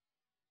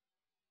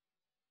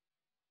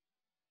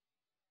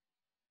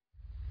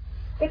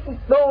Good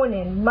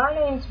morning, my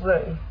name's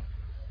Ruth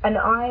and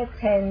I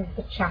attend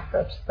the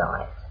Chafford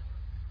site.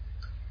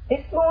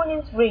 This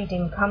morning's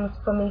reading comes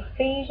from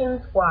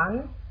Ephesians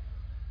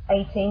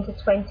 1:18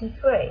 to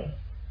 23.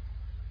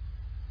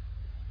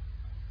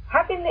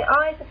 Having the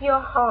eyes of your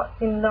hearts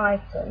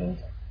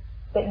enlightened,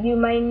 that you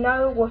may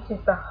know what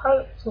is the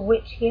hope to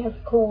which he has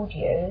called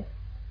you,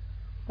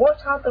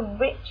 what are the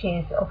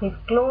riches of his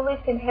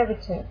glorious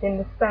inheritance in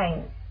the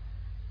saints,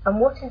 and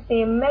what is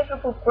the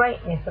immeasurable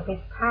greatness of his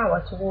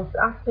power towards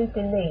us who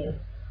believe,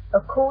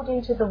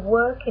 according to the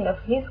working of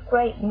his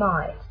great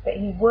might that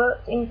he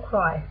worked in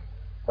Christ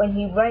when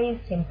he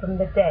raised him from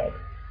the dead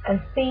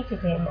and seated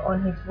him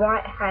on his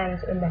right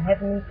hand in the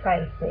heavenly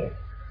places,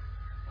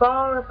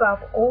 far above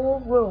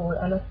all rule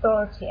and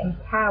authority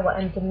and power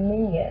and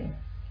dominion,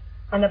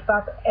 and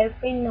above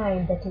every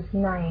name that is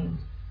named,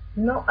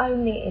 not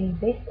only in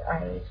this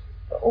age,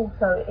 but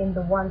also in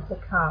the one to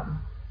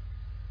come.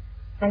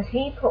 And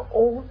he put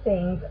all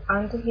things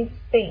under his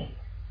feet,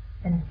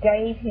 and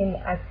gave him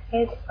as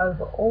head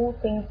over all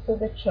things to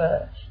the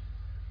church,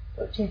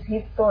 which is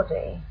his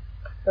body,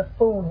 the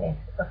fullness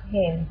of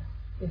him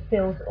who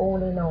fills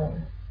all in all.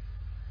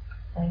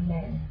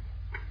 Amen.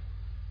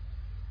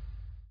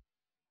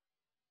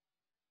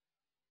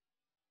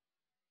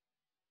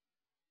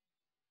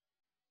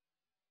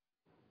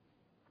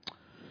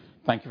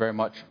 Thank you very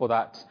much for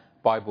that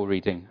Bible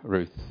reading,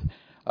 Ruth.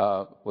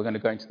 We're going to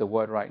go into the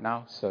Word right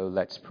now, so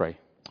let's pray.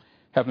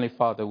 Heavenly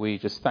Father, we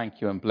just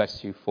thank you and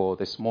bless you for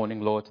this morning,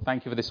 Lord.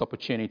 Thank you for this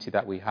opportunity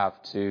that we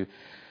have to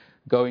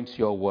go into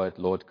your Word,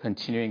 Lord,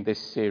 continuing this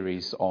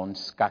series on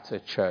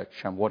scattered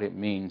church and what it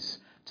means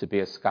to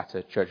be a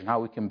scattered church and how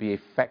we can be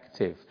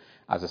effective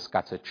as a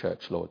scattered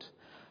church, Lord.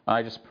 And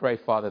I just pray,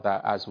 Father,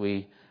 that as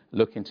we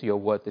look into your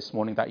Word this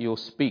morning, that you'll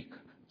speak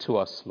to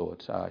us,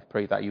 Lord. I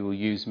pray that you will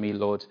use me,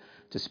 Lord,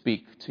 to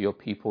speak to your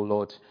people,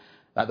 Lord.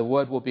 That the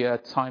Word will be a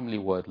timely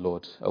Word,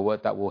 Lord, a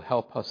Word that will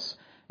help us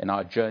in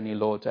our journey,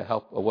 Lord,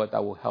 a Word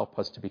that will help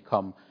us to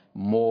become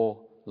more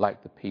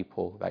like the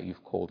people that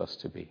you've called us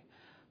to be.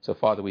 So,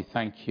 Father, we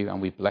thank you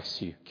and we bless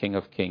you, King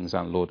of Kings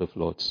and Lord of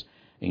Lords,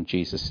 in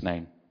Jesus'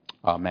 name.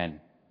 Amen.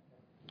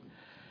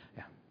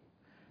 Yeah.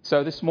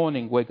 So this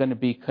morning we're going to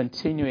be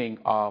continuing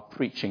our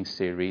preaching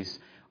series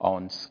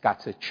on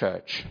scattered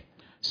church.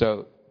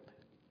 So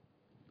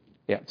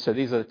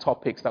these are the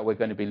topics that we're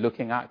going to be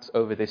looking at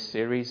over this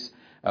series.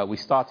 We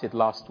started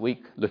last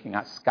week looking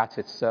at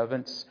scattered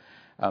servants.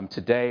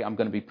 Today I'm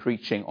going to be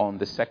preaching on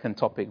the second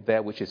topic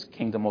there, which is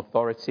kingdom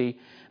authority.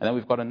 And then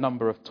we've got a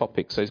number of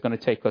topics. So it's going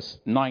to take us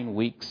 9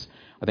 weeks.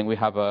 I think we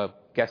have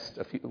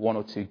one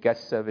or two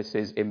guest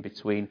services in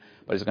between,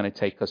 but it's going to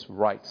take us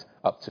right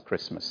up to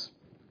Christmas.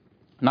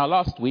 Now,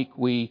 last week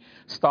we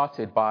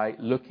started by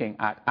looking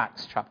at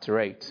Acts chapter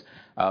 8,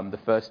 the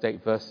first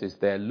 8 verses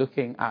there,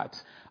 looking at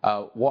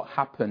what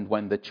happened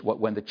when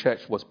the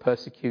church was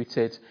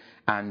persecuted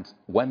and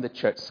when the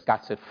church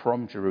scattered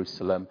from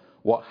Jerusalem,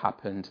 what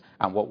happened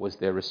and what was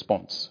their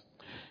response.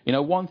 You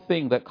know, one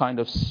thing that kind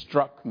of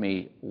struck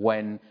me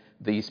when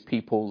these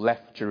people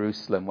left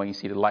Jerusalem, when you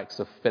see the likes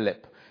of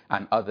Philip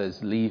and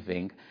others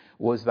leaving,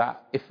 was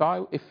that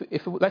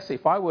let's say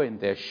if I were in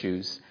their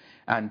shoes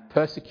and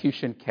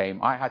persecution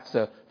came, I had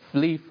to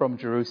flee from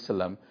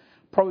Jerusalem,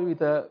 probably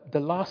the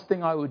last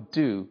thing I would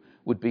do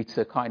would be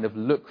to kind of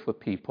look for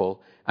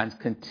people and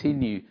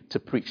continue to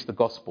preach the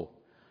gospel.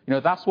 You know,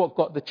 that's what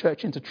got the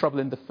church into trouble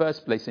in the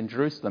first place in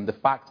Jerusalem, the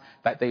fact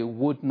that they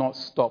would not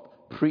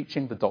stop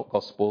preaching the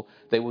gospel,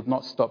 they would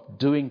not stop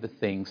doing the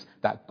things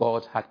that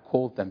God had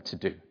called them to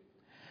do.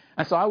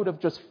 And so I would have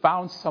just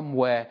found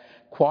somewhere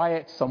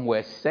quiet,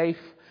 somewhere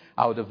safe.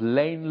 I would have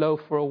lain low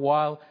for a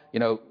while,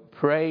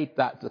 prayed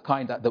that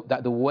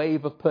the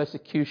wave of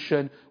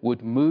persecution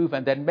would move,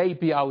 and then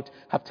maybe I would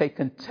have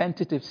taken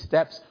tentative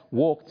steps,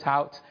 walked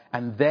out,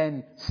 and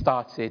then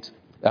started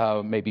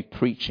maybe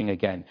preaching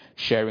again,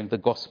 sharing the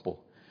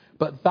gospel.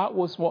 But that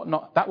was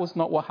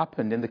not what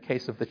happened in the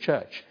case of the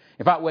church.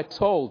 In fact, we're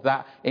told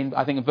that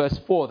in verse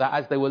 4, that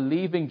as they were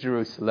leaving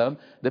Jerusalem,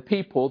 the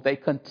people, they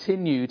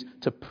continued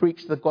to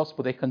preach the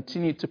gospel. They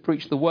continued to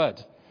preach the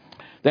word.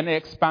 Then it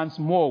expands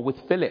more with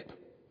Philip.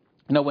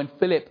 When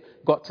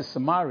Philip got to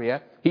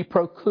Samaria, he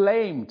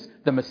proclaimed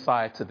the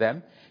Messiah to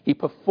them. He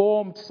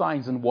performed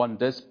signs and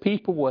wonders.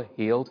 People were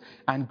healed,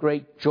 and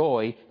great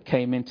joy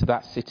came into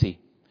that city.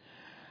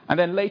 And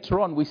then later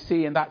on, we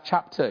see in that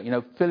chapter,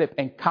 Philip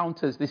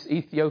encounters this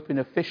Ethiopian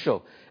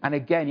official. And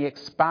again, he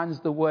expands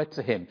the word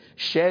to him,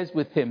 shares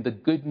with him the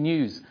good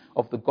news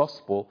of the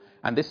gospel.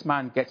 And this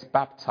man gets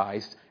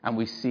baptized, and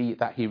we see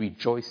that he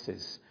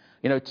rejoices.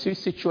 2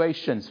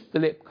 situations,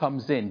 Philip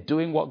comes in,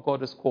 doing what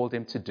God has called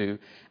him to do,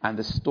 and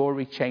the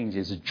story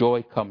changes,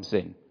 joy comes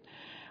in.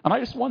 And I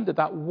just wondered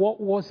that, what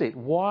was it?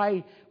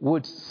 Why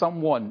would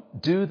someone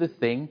do the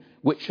thing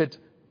which had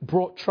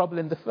brought trouble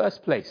in the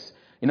first place?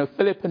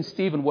 Philip and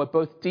Stephen were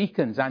both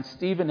deacons, and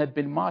Stephen had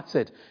been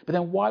martyred. But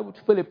then why would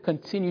Philip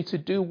continue to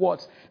do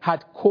what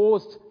had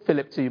caused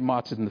Philip to be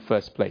martyred in the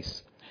first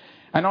place?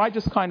 And I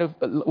just kind of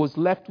was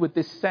left with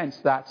this sense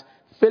that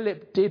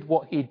Philip did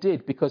what he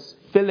did because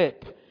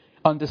Philip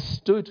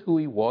understood who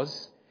he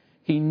was,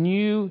 he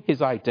knew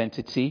his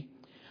identity,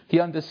 he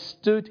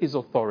understood his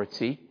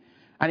authority,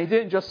 and he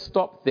didn't just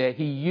stop there.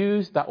 He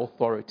used that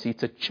authority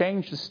to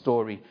change the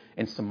story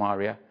in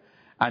Samaria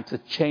and to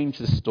change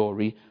the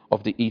story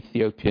of the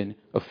Ethiopian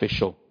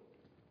official.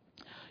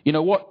 You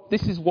know what?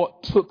 This is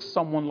what took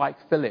someone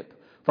like Philip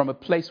from a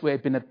place where he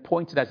had been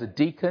appointed as a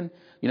deacon.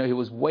 You know, he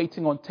was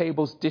waiting on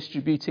tables,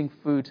 distributing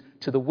food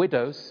to the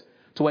widows,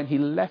 to when he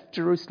left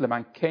Jerusalem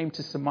and came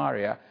to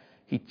Samaria,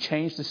 he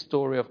changed the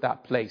story of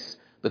that place.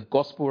 The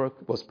gospel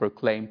was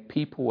proclaimed,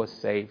 people were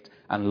saved,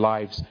 and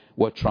lives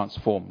were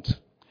transformed.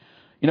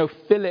 You know,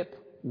 Philip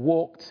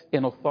walked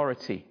in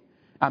authority.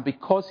 And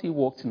because he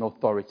walked in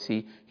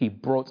authority, he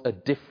brought a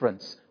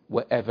difference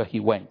wherever he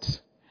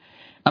went.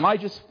 And I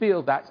just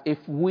feel that if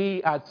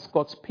we as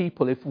God's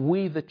people, if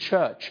we the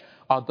church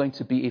are going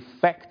to be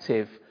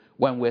effective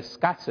when we're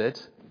scattered,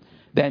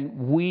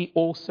 then we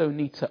also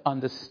need to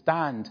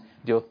understand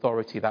the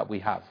authority that we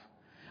have.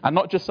 And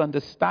not just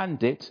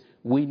understand it,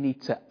 we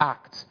need to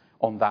act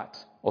on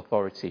that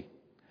authority.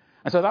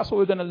 And so that's what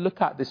we're going to look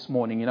at this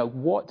morning. You know,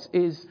 what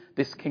is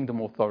this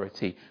kingdom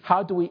authority?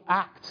 How do we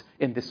act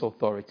in this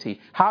authority?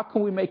 How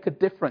can we make a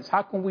difference?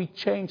 How can we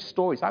change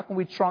stories? How can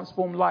we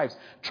transform lives,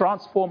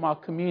 transform our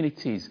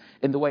communities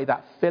in the way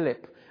that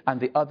Philip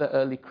and the other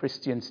early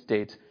Christians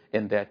did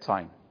in their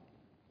time?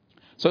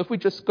 So if we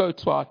just go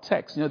to our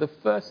text, you know, the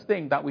first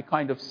thing that we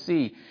kind of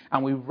see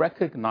and we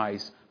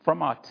recognize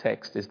from our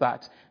text is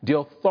that the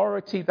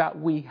authority that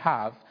we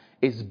have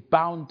is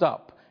bound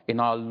up in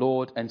our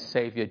Lord and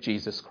Savior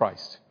Jesus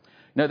Christ.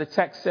 You know, the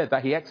text said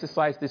that he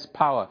exercised this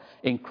power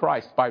in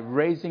Christ by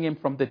raising him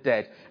from the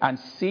dead and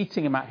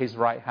seating him at his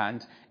right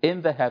hand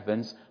in the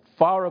heavens,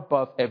 far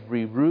above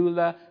every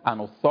ruler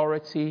and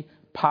authority,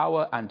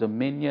 power and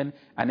dominion,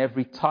 and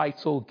every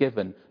title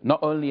given, not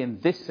only in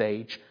this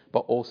age, but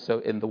also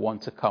in the one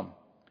to come.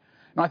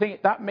 And I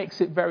think that makes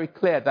it very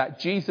clear that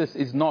Jesus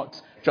is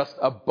not just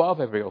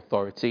above every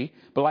authority,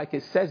 but like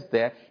it says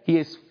there, he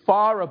is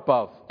far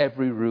above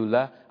every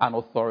ruler and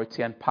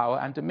authority and power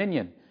and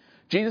dominion.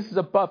 Jesus is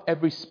above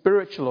every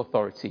spiritual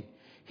authority.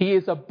 He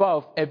is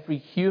above every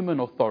human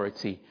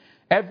authority.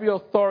 Every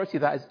authority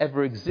that has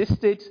ever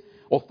existed,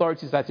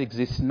 authorities that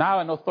exist now,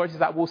 and authorities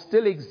that will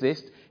still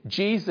exist,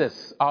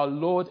 Jesus, our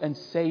Lord and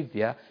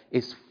Savior,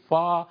 is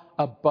far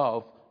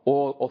above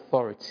all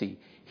authority.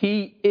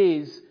 He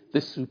is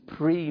the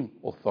supreme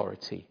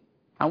authority.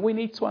 And we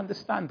need to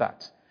understand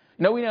that.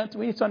 You know, we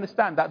need to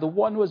understand that the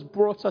one who has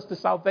brought us to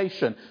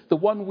salvation, the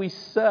one we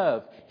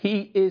serve,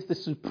 he is the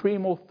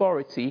supreme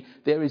authority.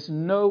 There is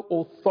no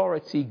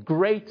authority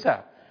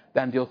greater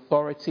than the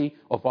authority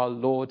of our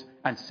Lord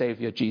and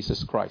Savior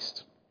Jesus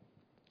Christ.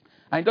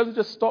 And it doesn't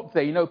just stop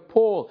there. You know,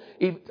 Paul,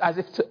 as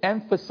if to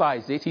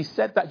emphasize it, he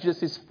said that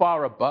Jesus is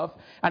far above.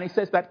 And he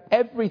says that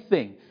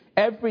everything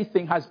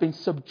has been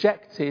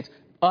subjected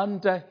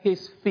under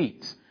his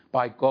feet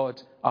by God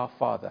our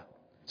Father.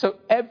 So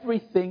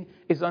everything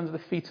is under the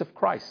feet of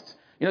Christ.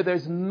 You know,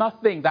 there's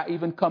nothing that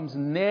even comes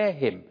near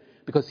him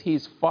because he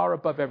is far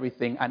above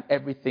everything and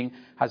everything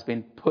has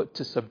been put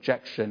to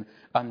subjection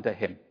under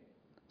him.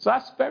 So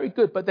that's very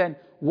good. But then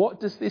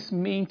what does this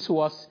mean to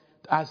us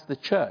as the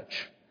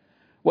church?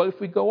 Well, if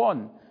we go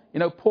on, you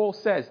know, Paul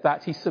says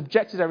that he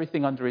subjected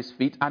everything under his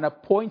feet and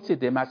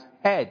appointed him as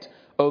head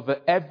over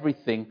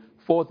everything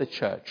for the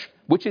church,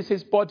 which is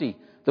his body,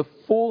 the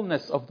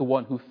fullness of the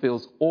one who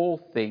fills all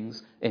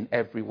things in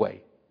every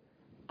way.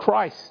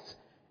 Christ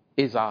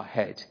is our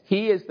head.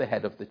 He is the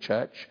head of the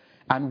church,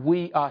 and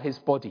we are his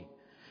body.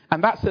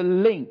 And that's a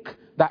link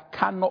that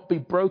cannot be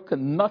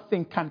broken.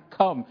 Nothing can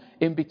come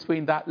in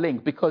between that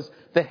link, because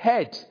the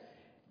head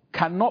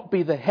cannot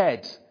be the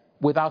head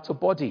without a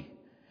body.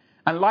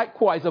 And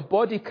likewise, a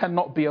body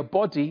cannot be a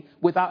body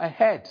without a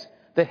head.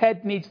 The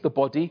head needs the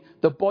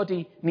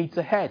body needs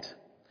a head.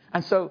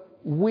 And so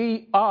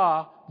we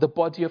are the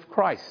body of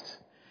Christ.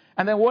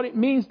 And then what it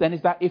means then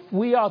is that if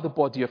we are the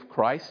body of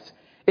Christ,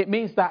 it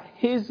means that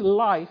his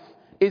life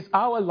is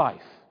our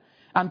life.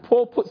 And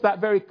Paul puts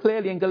that very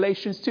clearly in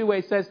Galatians 2,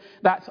 where he says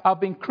that I've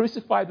been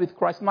crucified with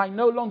Christ and I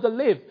no longer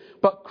live,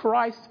 but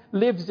Christ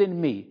lives in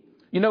me.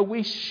 You know,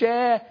 we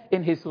share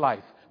in his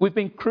life. We've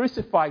been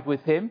crucified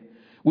with him.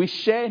 We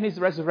share in his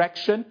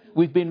resurrection.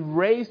 We've been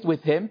raised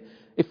with him.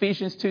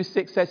 Ephesians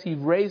 2:6 says he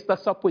raised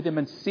us up with him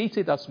and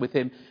seated us with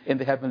him in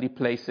the heavenly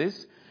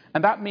places.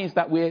 And that means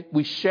that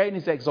we share in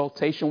his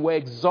exaltation. We're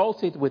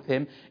exalted with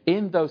him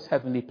in those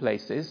heavenly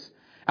places.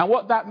 And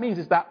what that means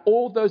is that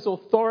all those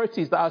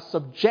authorities that are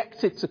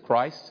subjected to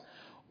Christ,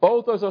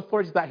 all those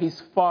authorities that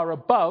he's far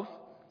above,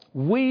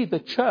 we, the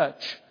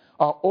church,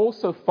 are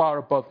also far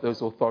above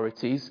those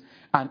authorities.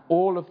 And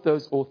all of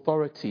those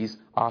authorities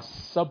are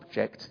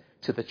subject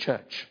to the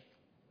church.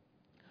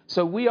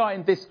 So we are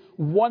in this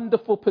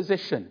wonderful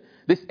position,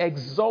 this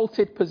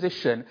exalted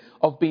position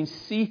of being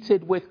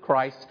seated with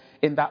Christ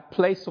in that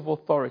place of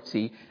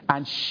authority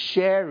and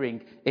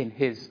sharing in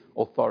his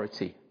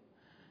authority.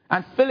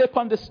 And Philip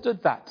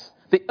understood that.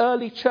 The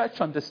early church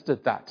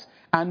understood that.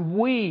 And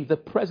we, the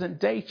present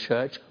day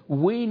church,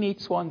 we need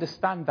to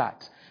understand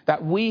that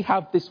we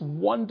have this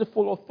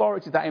wonderful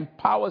authority that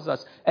empowers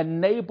us,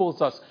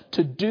 enables us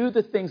to do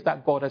the things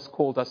that God has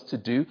called us to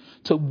do,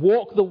 to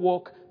walk the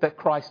walk that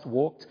Christ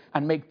walked,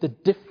 and make the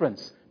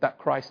difference that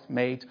Christ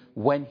made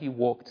when he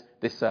walked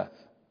this earth.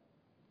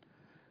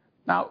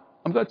 Now,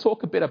 I'm going to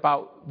talk a bit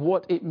about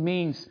what it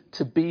means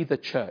to be the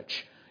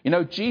church. You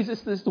know,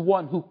 Jesus is the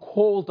one who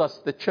called us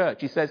the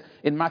church. He says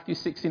in Matthew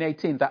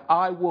 16:18 that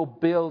I will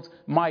build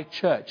my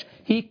church.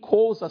 He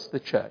calls us the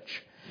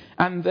church.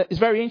 And it's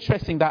very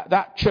interesting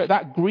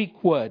that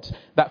Greek word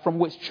that from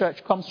which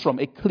church comes from,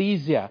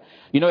 ecclesia.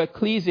 You know,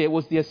 ecclesia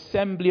was the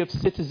assembly of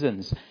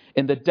citizens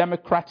in the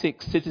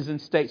democratic citizen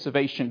states of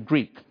ancient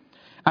Greek.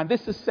 And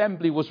this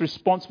assembly was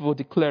responsible for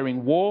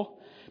declaring war.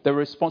 They were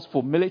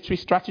responsible for military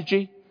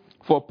strategy,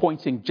 for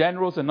appointing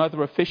generals and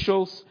other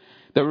officials.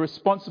 They were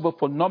responsible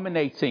for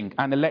nominating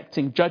and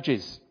electing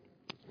judges.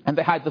 And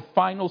they had the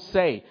final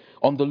say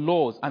on the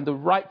laws and the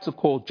right to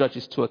call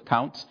judges to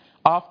account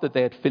after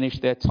they had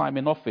finished their time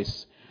in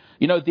office.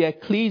 You know, the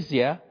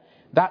ecclesia,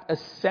 that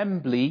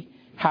assembly,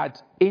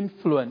 had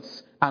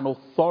influence and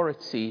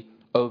authority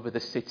over the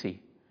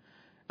city.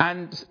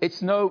 And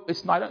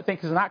I don't think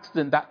it's an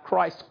accident that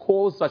Christ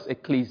calls us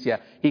ecclesia.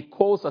 He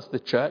calls us the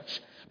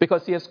church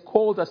because he has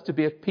called us to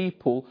be a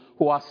people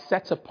who are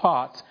set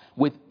apart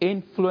with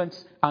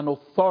influence and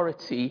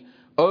authority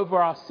over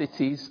our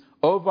cities,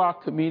 over our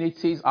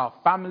communities, our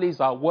families,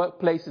 our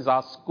workplaces,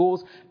 our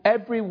schools.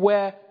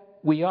 Everywhere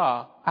we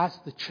are, as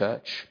the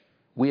church,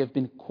 we have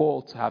been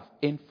called to have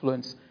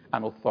influence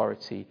and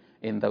authority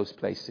in those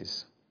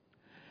places.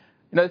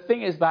 You know, the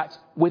thing is that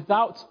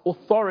without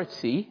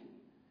authority,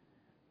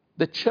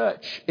 the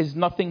church is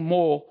nothing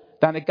more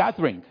than a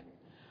gathering.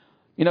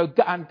 You know,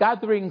 and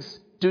gatherings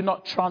do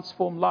not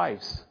transform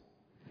lives.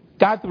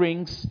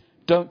 Gatherings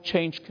don't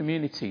change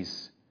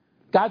communities.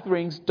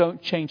 Gatherings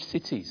don't change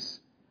cities.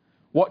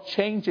 What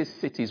changes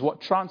cities, what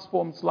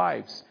transforms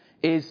lives,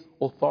 is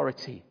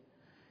authority.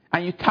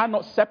 And you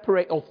cannot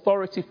separate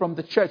authority from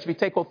the church. If you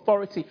take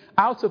authority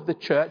out of the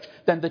church,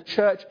 then the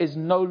church is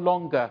no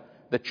longer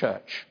the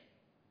church.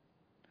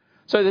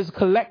 So there's a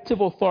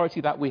collective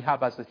authority that we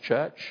have as a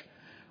church,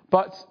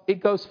 but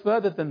it goes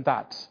further than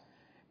that.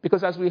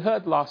 Because as we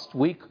heard last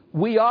week,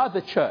 we are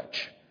the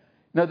church.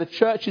 No, the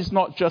church is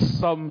not just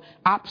some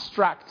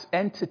abstract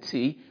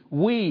entity.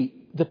 We,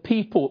 the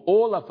people,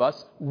 all of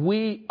us,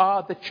 we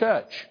are the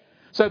church.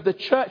 So if the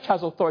church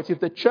has authority, if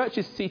the church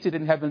is seated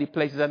in heavenly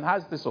places and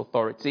has this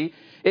authority,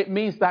 it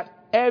means that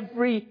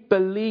every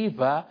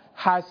believer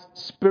has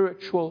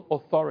spiritual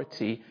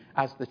authority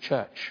as the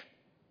church.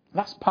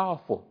 That's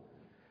powerful.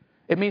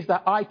 It means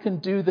that I can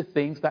do the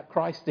things that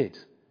Christ did.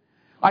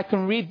 I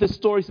can read the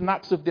stories and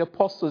Acts of the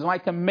Apostles, and I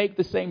can make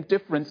the same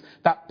difference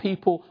that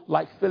people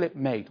like Philip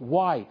made.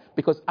 Why?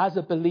 Because as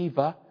a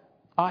believer,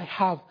 I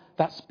have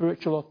that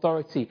spiritual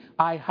authority.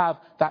 I have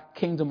that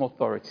kingdom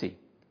authority.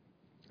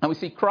 And we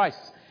see Christ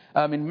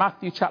in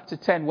Matthew chapter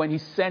 10, when he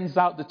sends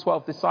out the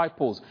 12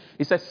 disciples.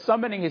 He says,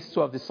 summoning his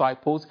 12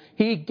 disciples,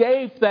 he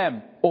gave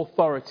them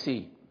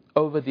authority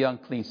over the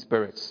unclean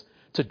spirits,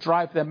 to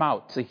drive them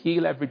out, to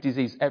heal every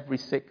disease, every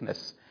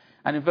sickness.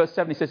 And in verse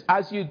 7, he says,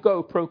 as you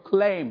go,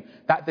 proclaim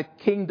that the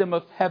kingdom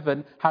of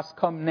heaven has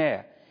come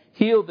near.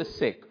 Heal the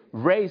sick,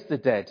 raise the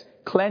dead,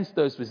 cleanse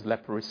those with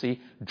leprosy,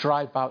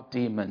 drive out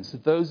demons.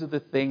 Those are the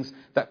things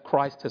that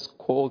Christ has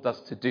called us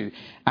to do.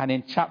 And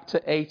in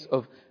chapter 8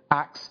 of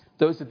Acts,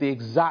 those are the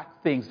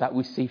exact things that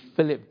we see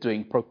Philip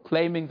doing,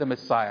 proclaiming the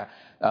Messiah,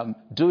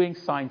 doing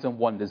signs and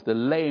wonders, the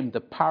lame, the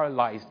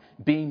paralyzed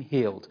being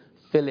healed.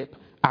 Philip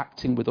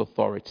acting with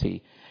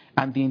authority.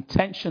 And the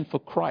intention for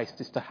Christ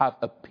is to have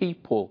a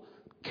people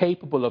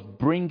capable of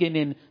bringing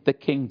in the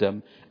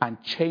kingdom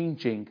and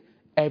changing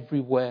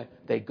everywhere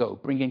they go,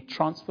 bringing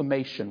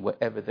transformation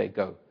wherever they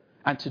go.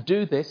 And to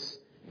do this,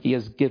 he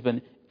has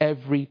given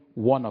every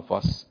one of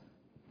us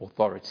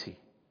authority,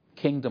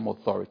 kingdom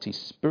authority,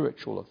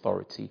 spiritual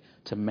authority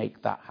to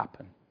make that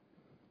happen.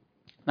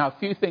 Now, a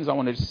few things I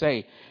wanted to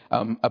say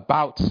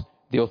about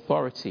the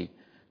authority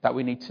that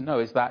we need to know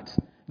is that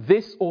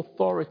this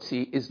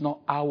authority is not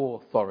our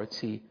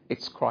authority,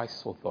 it's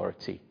Christ's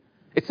authority.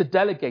 It's a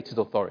delegated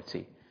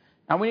authority.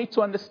 And we need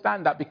to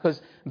understand that because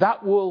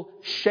that will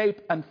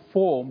shape and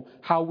form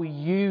how we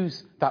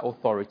use that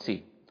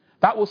authority.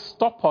 That will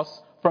stop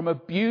us from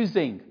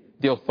abusing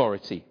the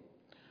authority.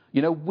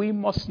 You know, we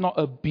must not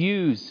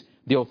abuse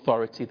the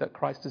authority that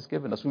Christ has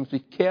given us. We must be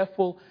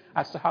careful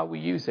as to how we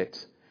use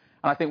it.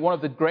 And I think one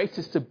of the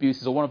greatest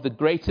abuses or one of the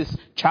greatest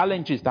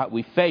challenges that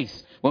we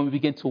face when we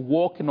begin to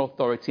walk in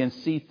authority and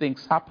see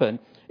things happen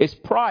is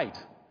pride.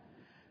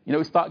 You know,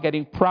 we start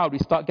getting proud, we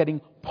start getting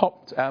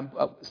pumped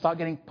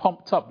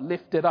up,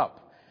 lifted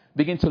up,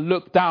 begin to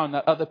look down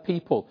at other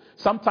people.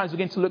 Sometimes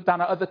begin to look down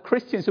at other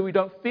Christians who we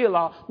don't feel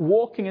are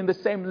walking in the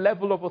same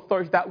level of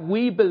authority that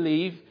we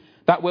believe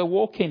that we're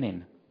walking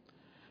in.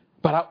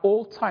 But at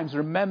all times,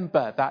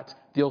 remember that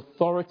the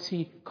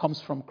authority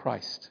comes from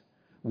Christ.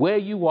 Where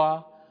you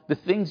are, the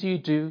things you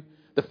do,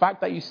 the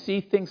fact that you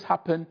see things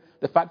happen,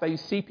 the fact that you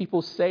see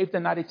people saved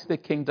and added to the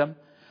kingdom,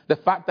 the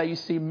fact that you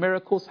see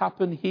miracles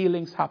happen,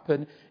 healings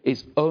happen,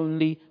 is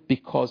only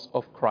because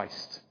of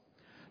Christ.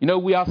 You know,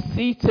 we are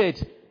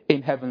seated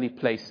in heavenly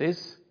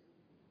places,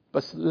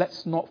 but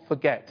let's not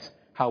forget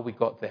how we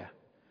got there.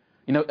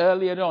 You know,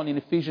 earlier on in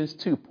Ephesians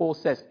 2, Paul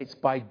says it's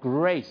by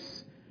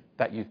grace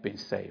that you've been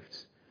saved.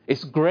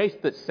 It's grace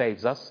that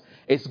saves us.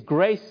 It's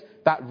grace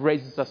that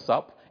raises us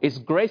up. It's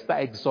grace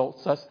that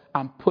exalts us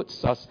and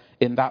puts us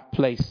in that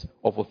place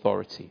of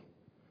authority.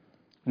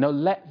 You know,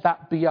 let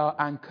that be our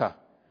anchor.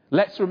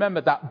 Let's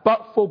remember that,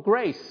 but for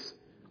grace,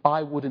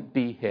 I wouldn't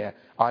be here.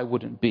 I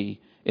wouldn't be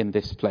in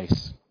this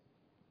place.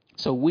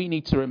 So we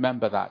need to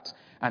remember that.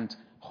 And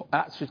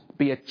that should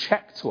be a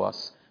check to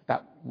us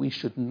that we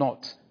should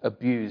not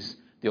abuse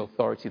the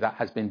authority that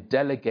has been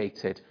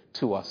delegated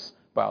to us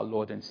by our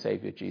Lord and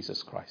Savior,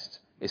 Jesus Christ.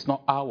 It's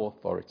not our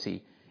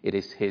authority. It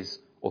is his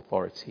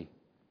authority.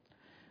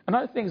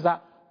 Another thing is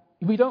that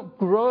we don't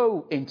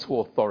grow into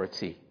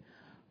authority.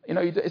 You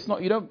know, it's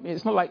not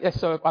like, yes,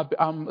 so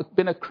I've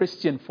been a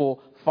Christian for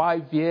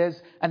 5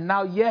 years, and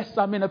now, yes,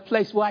 I'm in a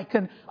place where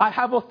I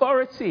have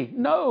authority.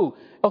 No,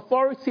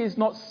 authority is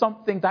not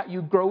something that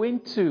you grow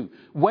into.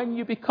 When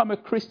you become a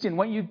Christian,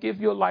 when you give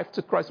your life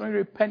to Christ, when you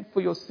repent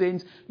for your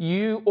sins,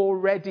 you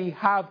already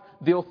have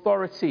the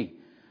authority.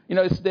 You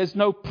know, there's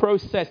no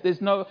process,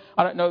 there's no,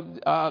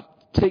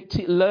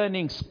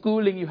 learning,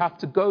 schooling you have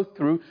to go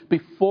through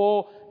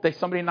before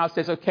somebody now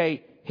says,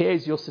 okay,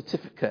 here's your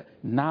certificate.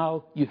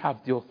 Now you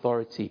have the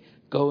authority.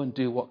 Go and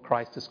do what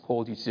Christ has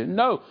called you to do.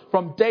 No,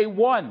 from day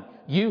one,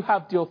 you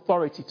have the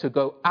authority to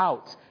go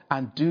out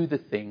and do the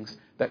things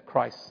that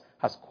Christ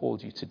has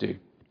called you to do.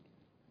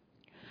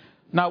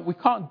 Now, we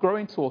can't grow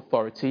into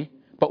authority,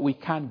 but we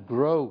can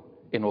grow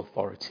in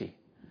authority.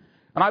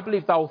 And I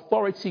believe that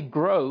authority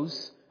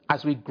grows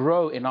as we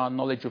grow in our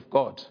knowledge of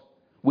God.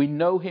 We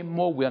know him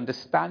more, we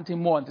understand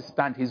him more,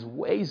 understand his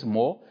ways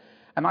more,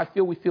 and I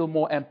feel we feel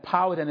more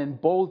empowered and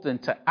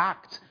emboldened to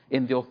act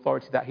in the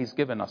authority that he's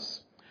given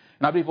us.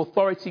 And I believe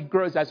authority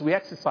grows as we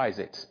exercise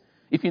it.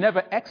 If you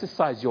never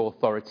exercise your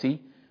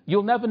authority,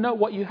 you'll never know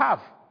what you have,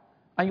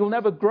 and you'll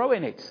never grow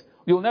in it.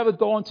 You'll never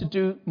go on to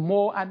do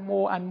more and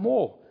more and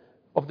more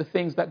of the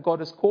things that God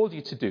has called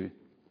you to do.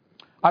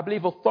 I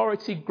believe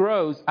authority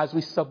grows as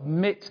we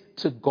submit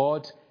to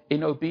God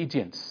in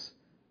obedience.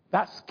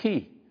 That's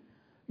key.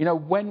 You know,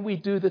 when we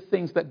do the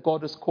things that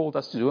God has called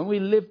us to do, when we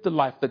live the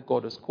life that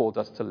God has called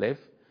us to live,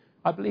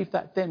 I believe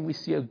that then we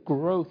see a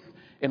growth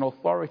in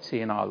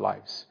authority in our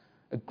lives,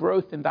 a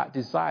growth in that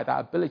desire, that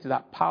ability,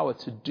 that power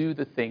to do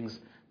the things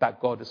that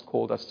God has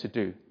called us to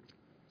do.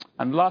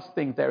 And last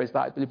thing there is that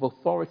I believe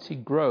authority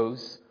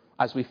grows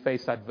as we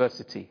face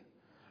adversity.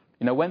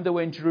 You know, when they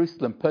were in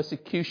Jerusalem,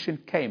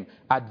 persecution came,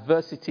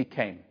 adversity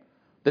came.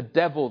 The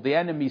devil, the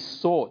enemy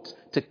sought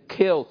to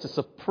kill, to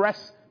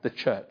suppress the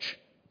church.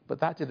 But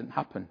that didn't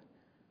happen.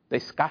 They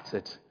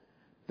scattered.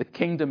 The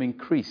kingdom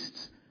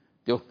increased.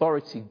 The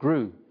authority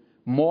grew.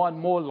 More and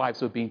more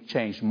lives were being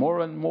changed. More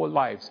and more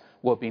lives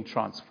were being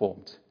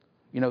transformed.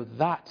 You know,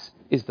 that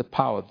is the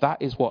power.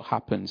 That is what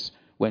happens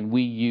when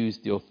we use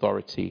the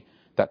authority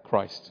that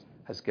Christ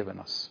has given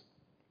us.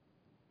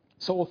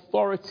 So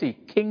authority,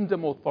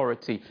 kingdom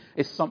authority,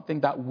 is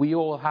something that we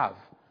all have.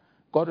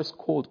 God has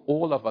called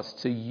all of us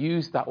to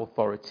use that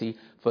authority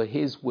for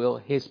his will,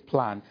 his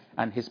plan,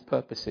 and his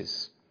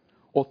purposes.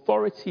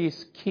 Authority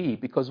is key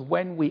because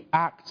when we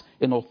act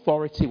in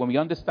authority, when we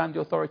understand the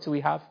authority we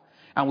have,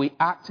 and we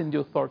act in the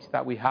authority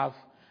that we have,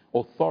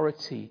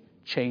 authority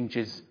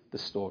changes the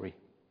story.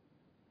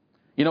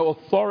 You know,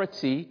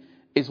 authority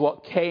is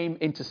what came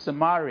into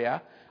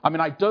Samaria. I mean,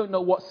 I don't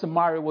know what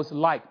Samaria was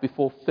like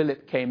before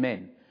Philip came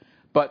in,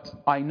 but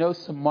I know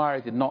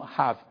Samaria did not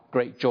have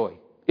great joy.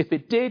 If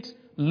it did,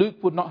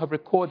 Luke would not have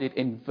recorded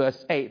in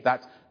verse 8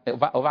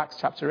 of Acts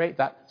chapter 8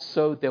 that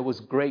so there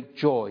was great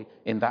joy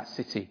in that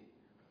city.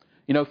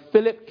 You know,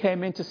 Philip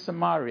came into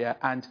Samaria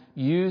and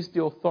used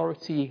the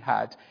authority he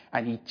had,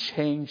 and he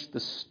changed the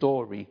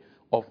story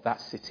of that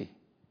city.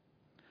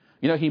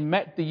 You know, he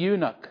met the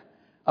eunuch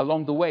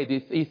along the way,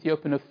 the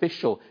Ethiopian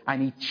official,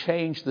 and he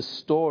changed the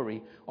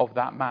story of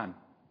that man.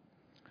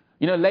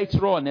 You know,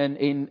 later on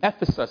in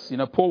Ephesus, you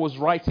know, Paul was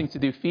writing to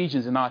the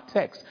Ephesians in our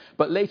text,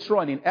 but later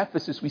on in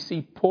Ephesus, we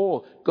see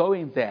Paul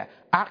going there,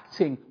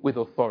 acting with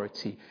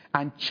authority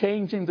and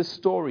changing the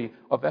story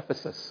of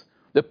Ephesus.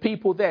 The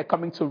people there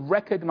coming to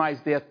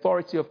recognize the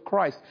authority of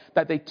Christ,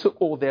 that they took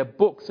all their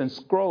books and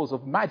scrolls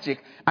of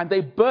magic and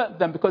they burnt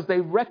them because they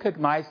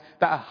recognized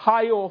that a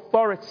higher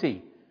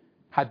authority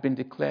had been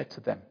declared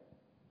to them.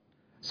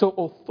 So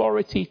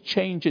authority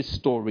changes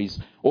stories.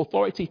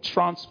 Authority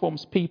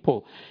transforms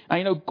people. And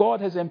you know,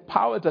 God has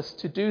empowered us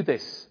to do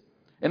this.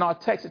 In our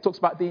text, it talks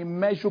about the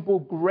immeasurable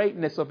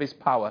greatness of his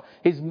power,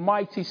 his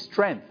mighty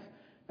strength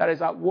that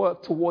is at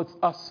work towards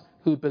us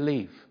who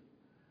believe.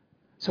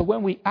 So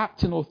when we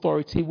act in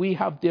authority, we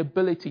have the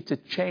ability to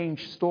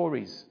change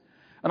stories.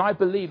 And I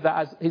believe that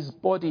as his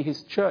body,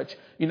 his church,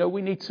 you know,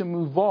 we need to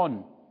move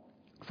on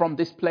from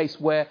this place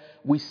where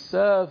we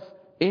serve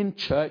in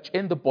church,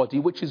 in the body,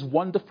 which is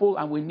wonderful,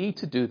 and we need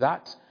to do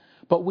that.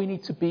 But we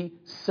need to be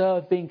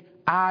serving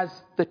as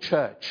the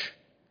church.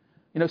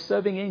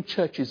 Serving in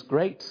church is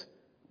great,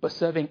 but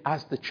serving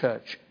as the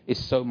church is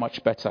so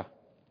much better.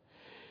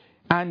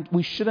 And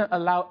we shouldn't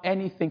allow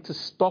anything to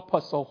stop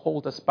us or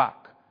hold us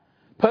back.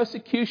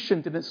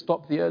 Persecution didn't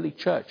stop the early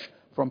church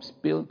from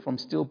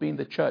still being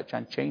the church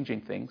and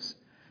changing things.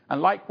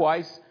 And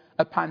likewise,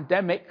 a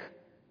pandemic,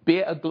 be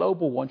it a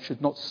global one,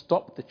 should not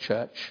stop the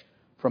church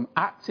from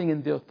acting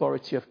in the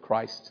authority of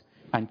Christ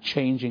and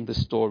changing the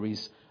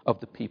stories of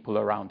the people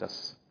around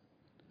us.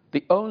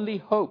 The only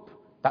hope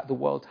that the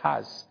world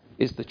has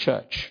is the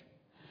church.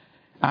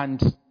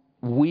 And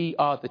we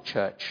are the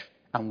church,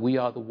 and we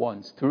are the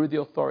ones, through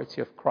the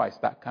authority of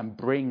Christ, that can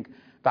bring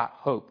that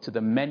hope to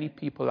the many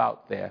people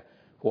out there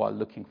who are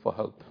looking for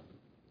hope.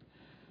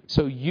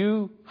 So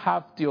you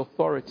have the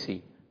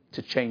authority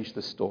to change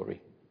the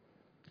story.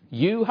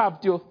 You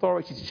have the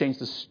authority to change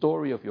the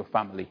story of your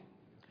family.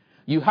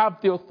 You have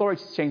the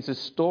authority to change the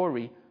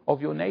story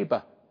of your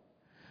neighbor.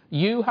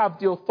 You have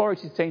the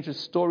authority to change the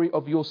story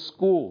of your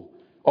school,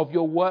 of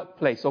your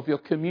workplace, of your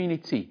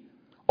community,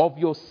 of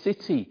your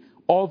city,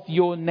 of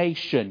your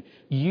nation.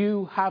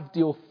 You have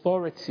the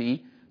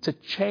authority to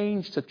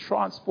change, to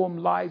transform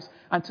lives,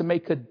 and to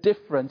make a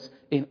difference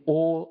in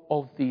all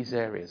of these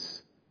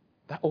areas.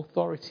 That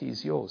authority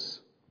is yours.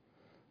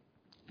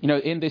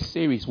 In this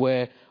series,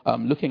 we're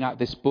looking at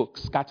this book,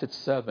 Scattered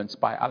Servants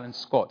by Alan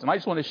Scott. And I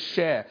just want to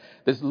share,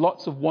 there's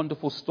lots of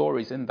wonderful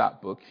stories in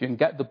that book. If you can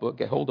get the book,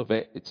 get hold of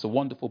it. It's a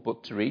wonderful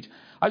book to read.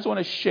 I just want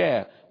to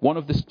share one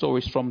of the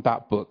stories from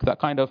that book that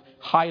kind of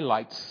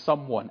highlights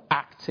someone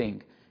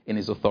acting in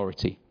his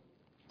authority.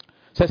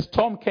 It says,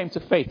 Tom came to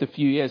faith a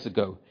few years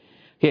ago.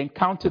 He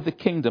encountered the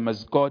kingdom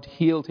as God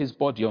healed his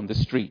body on the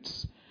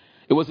streets.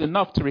 It was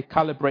enough to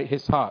recalibrate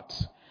his heart.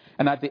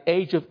 And at the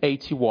age of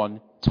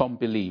 81, Tom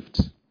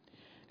believed.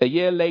 A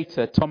year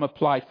later, Tom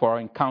applied for our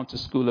Encounter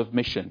School of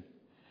Mission.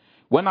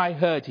 When I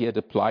heard he had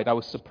applied, I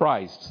was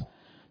surprised.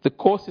 The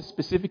course is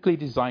specifically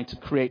designed to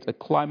create a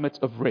climate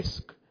of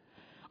risk.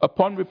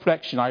 Upon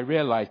reflection, I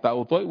realized that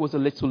although it was a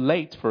little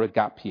late for a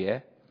gap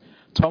year,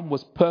 Tom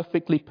was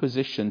perfectly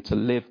positioned to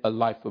live a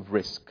life of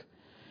risk.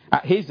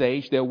 At his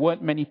age, there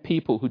weren't many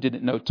people who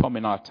didn't know Tom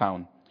in our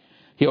town.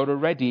 He had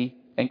already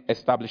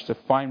established a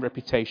fine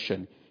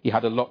reputation. He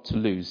had a lot to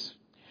lose.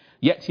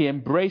 Yet he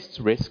embraced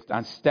risk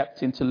and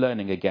stepped into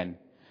learning again.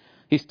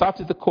 He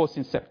started the course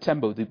in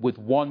September with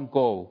one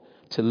goal: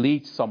 to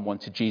lead someone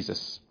to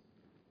Jesus.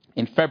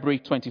 In February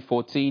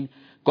 2014,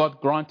 God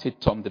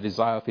granted Tom the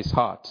desire of his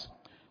heart.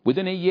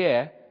 Within a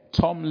year,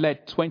 Tom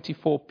led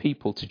 24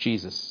 people to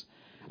Jesus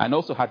and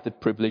also had the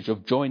privilege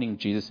of joining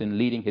Jesus in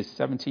leading his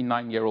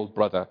 79-year-old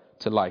brother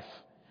to life.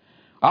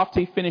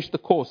 After he finished the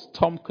course,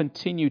 Tom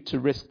continued to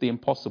risk the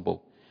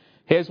impossible.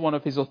 Here's one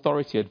of his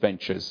authority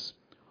adventures.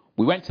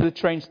 We went to the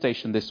train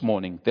station this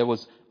morning. There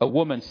was a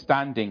woman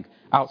standing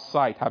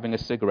outside having a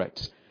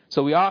cigarette.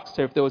 So we asked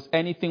her if there was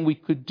anything we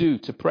could do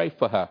to pray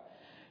for her.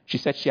 She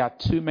said she had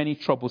too many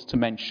troubles to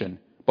mention,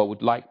 but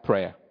would like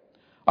prayer.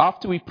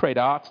 After we prayed,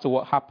 I asked her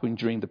what happened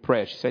during the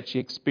prayer. She said she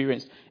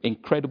experienced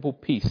incredible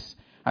peace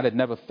and had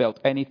never felt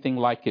anything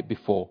like it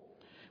before.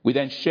 We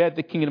then shared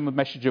the kingdom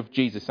message of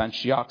Jesus, and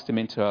she asked him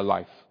into her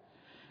life.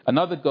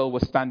 Another girl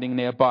was standing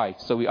nearby,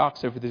 so we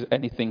asked her if there's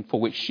anything for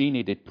which she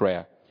needed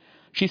prayer.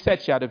 She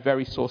said she had a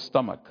very sore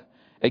stomach.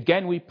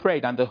 Again, we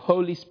prayed, and the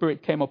Holy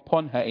Spirit came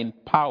upon her in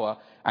power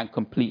and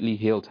completely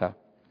healed her.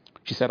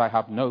 She said, I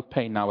have no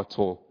pain now at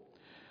all.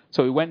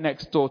 So we went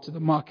next door to the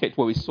market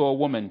where we saw a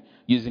woman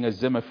using a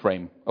Zimmer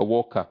frame, a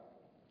walker.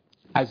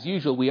 As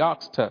usual, we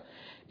asked her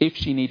if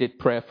she needed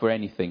prayer for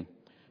anything.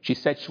 She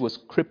said she was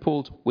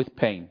crippled with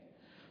pain.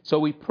 So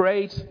we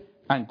prayed,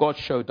 and God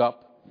showed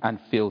up and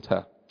filled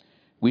her.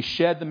 We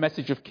shared the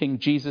message of King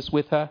Jesus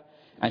with her,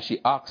 and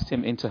she asked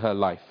him into her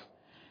life.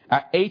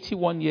 At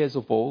 81 years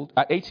old,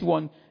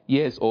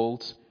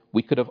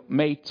 we could have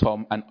made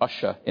Tom an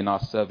usher in our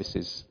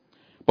services,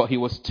 but he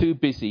was too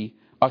busy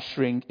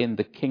ushering in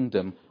the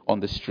kingdom on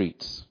the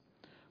streets.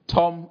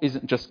 Tom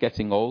isn't just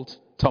getting old,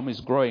 Tom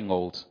is growing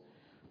old.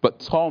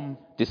 But Tom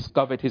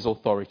discovered his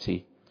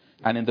authority,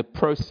 and in the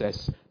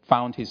process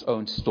found his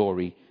own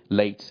story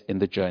late in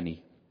the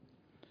journey.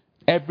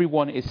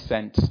 Everyone is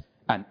sent,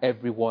 and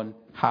everyone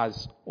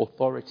has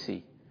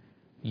authority.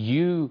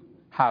 You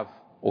have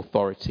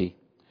authority.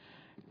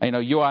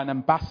 You are an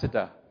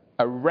ambassador,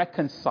 a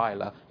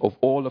reconciler of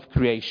all of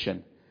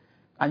creation.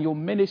 And your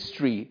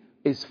ministry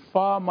is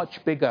far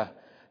much bigger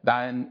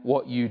than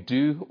what you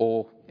do,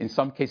 or in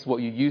some cases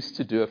what you used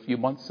to do a few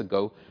months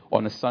ago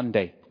on a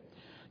Sunday.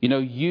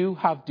 You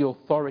have the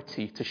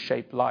authority to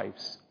shape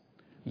lives.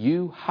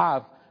 You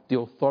have the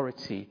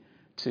authority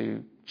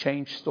to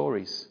change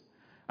stories.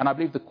 And I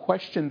believe the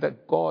question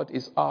that God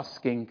is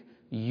asking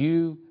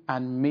you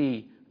and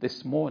me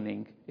this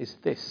morning is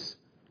this: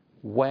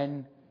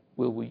 when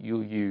will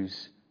you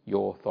use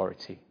your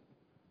authority?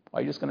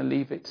 Are you just going to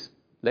leave it,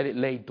 let it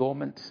lay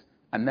dormant,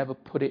 and never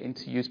put it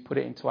into use, put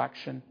it into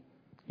action?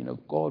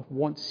 God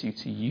wants you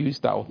to use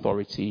that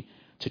authority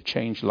to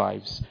change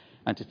lives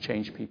and to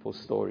change people's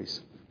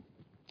stories.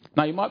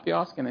 Now, you might be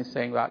asking and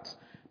saying that,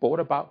 but what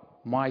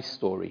about my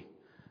story?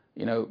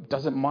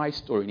 Doesn't my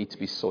story need to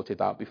be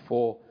sorted out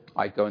before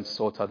I go and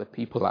sort other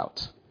people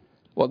out?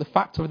 Well, the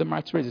fact of the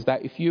matter is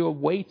that if you are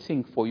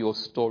waiting for your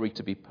story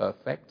to be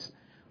perfect,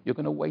 you're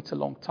going to wait a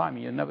long time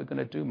and you're never going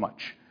to do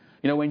much.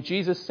 When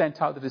Jesus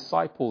sent out the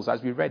disciples,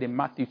 as we read in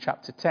Matthew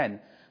chapter 10,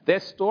 their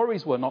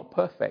stories were not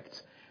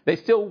perfect. They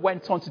still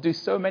went on to do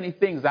so many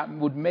things that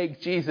would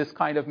make Jesus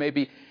kind of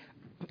maybe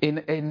in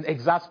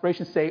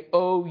exasperation say,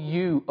 "Oh,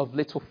 you of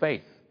little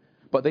faith."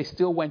 But they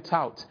still went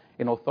out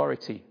in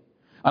authority.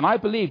 And I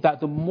believe that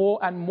the more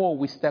and more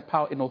we step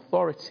out in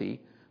authority,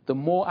 the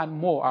more and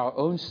more our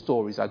own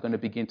stories are going to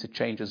begin to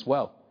change as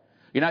well.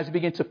 As you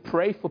begin to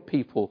pray for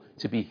people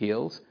to be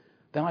healed,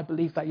 then I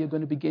believe that you're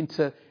going to begin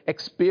to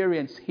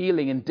experience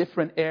healing in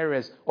different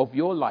areas of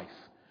your life.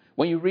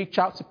 When you reach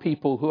out to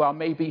people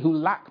who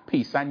lack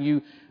peace, and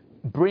you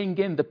bring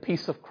in the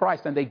peace of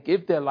Christ and they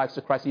give their lives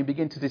to Christ and you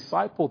begin to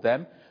disciple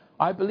them,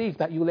 I believe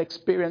that you will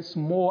experience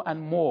more and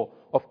more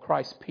of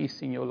Christ's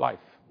peace in your life.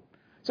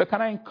 So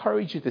can I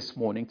encourage you this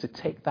morning to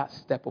take that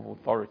step of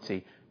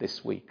authority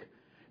this week?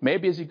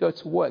 Maybe as you go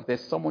to work,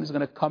 there's someone who's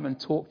going to come and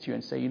talk to you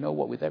and say, "You know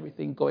what, with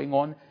everything going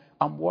on,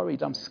 I'm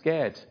worried, I'm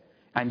scared."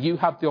 And you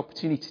have the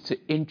opportunity to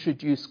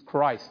introduce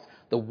Christ,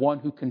 the one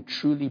who can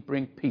truly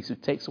bring peace, who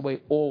takes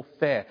away all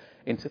fear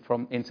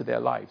into their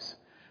lives.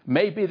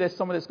 Maybe there's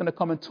someone that's going to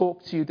come and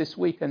talk to you this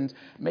week, and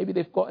maybe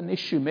they've got an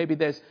issue. Maybe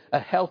there's a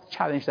health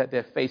challenge that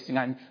they're facing,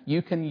 and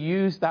you can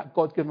use that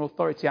God-given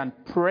authority and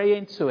pray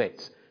into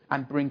it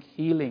and bring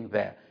healing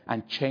there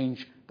and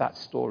change that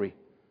story.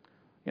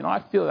 I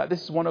feel that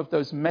this is one of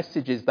those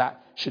messages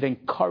that should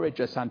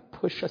encourage us and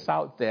push us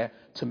out there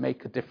to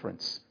make a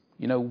difference.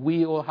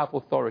 We all have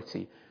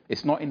authority.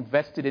 It's not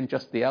invested in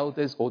just the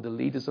elders or the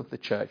leaders of the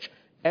church.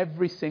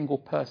 Every single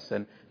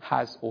person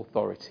has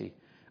authority.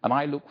 And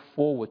I look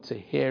forward to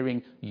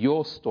hearing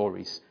your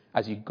stories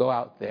as you go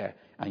out there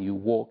and you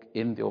walk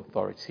in the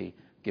authority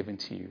given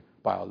to you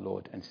by our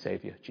Lord and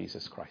Savior,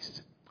 Jesus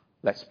Christ.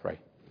 Let's pray.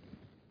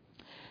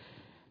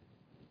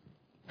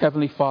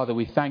 Heavenly Father,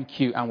 we thank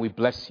you and we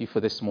bless you for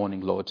this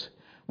morning, Lord.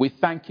 We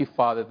thank you,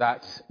 Father,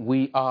 that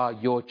we are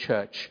your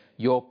church,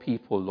 your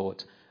people,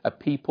 Lord, a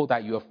people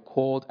that you have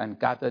called and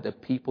gathered, a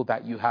people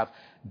that you have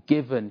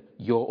given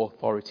your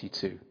authority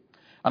to.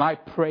 And I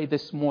pray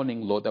this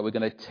morning, Lord, that we're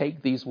going to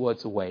take these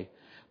words away.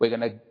 We're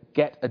going to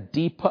get a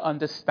deeper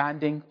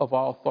understanding of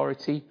our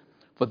authority.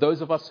 For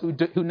those of us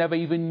who never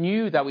even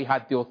knew that we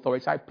had the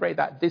authority, I pray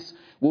that this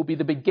will be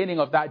the beginning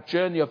of that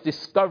journey of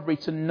discovery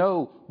to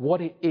know what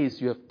it is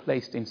you have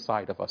placed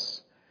inside of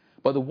us.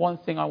 But the one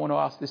thing I want to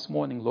ask this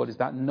morning, Lord, is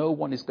that no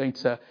one is going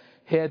to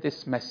hear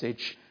this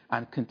message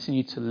and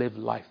continue to live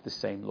life the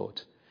same,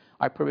 Lord.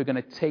 I pray we're going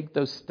to take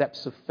those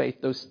steps of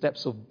faith, those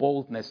steps of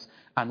boldness,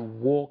 and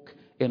walk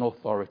in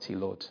authority,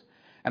 Lord.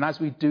 And as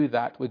we do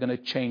that, we're going to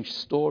change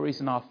stories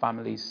in our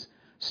families,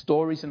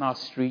 stories in our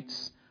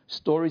streets,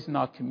 stories in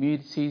our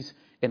communities,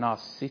 in our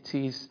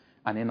cities,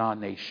 and in our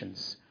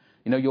nations.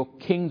 Your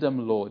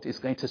kingdom, Lord, is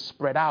going to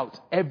spread out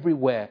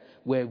everywhere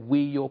where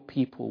we, your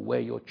people, where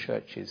your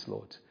church is,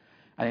 Lord.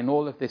 And in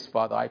all of this,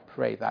 Father, I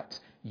pray that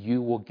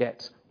you will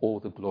get all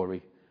the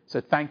glory.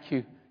 So thank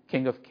you,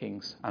 King of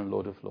Kings and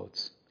Lord of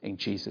Lords. In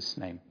Jesus'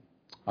 name,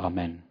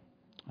 amen.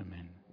 Amen.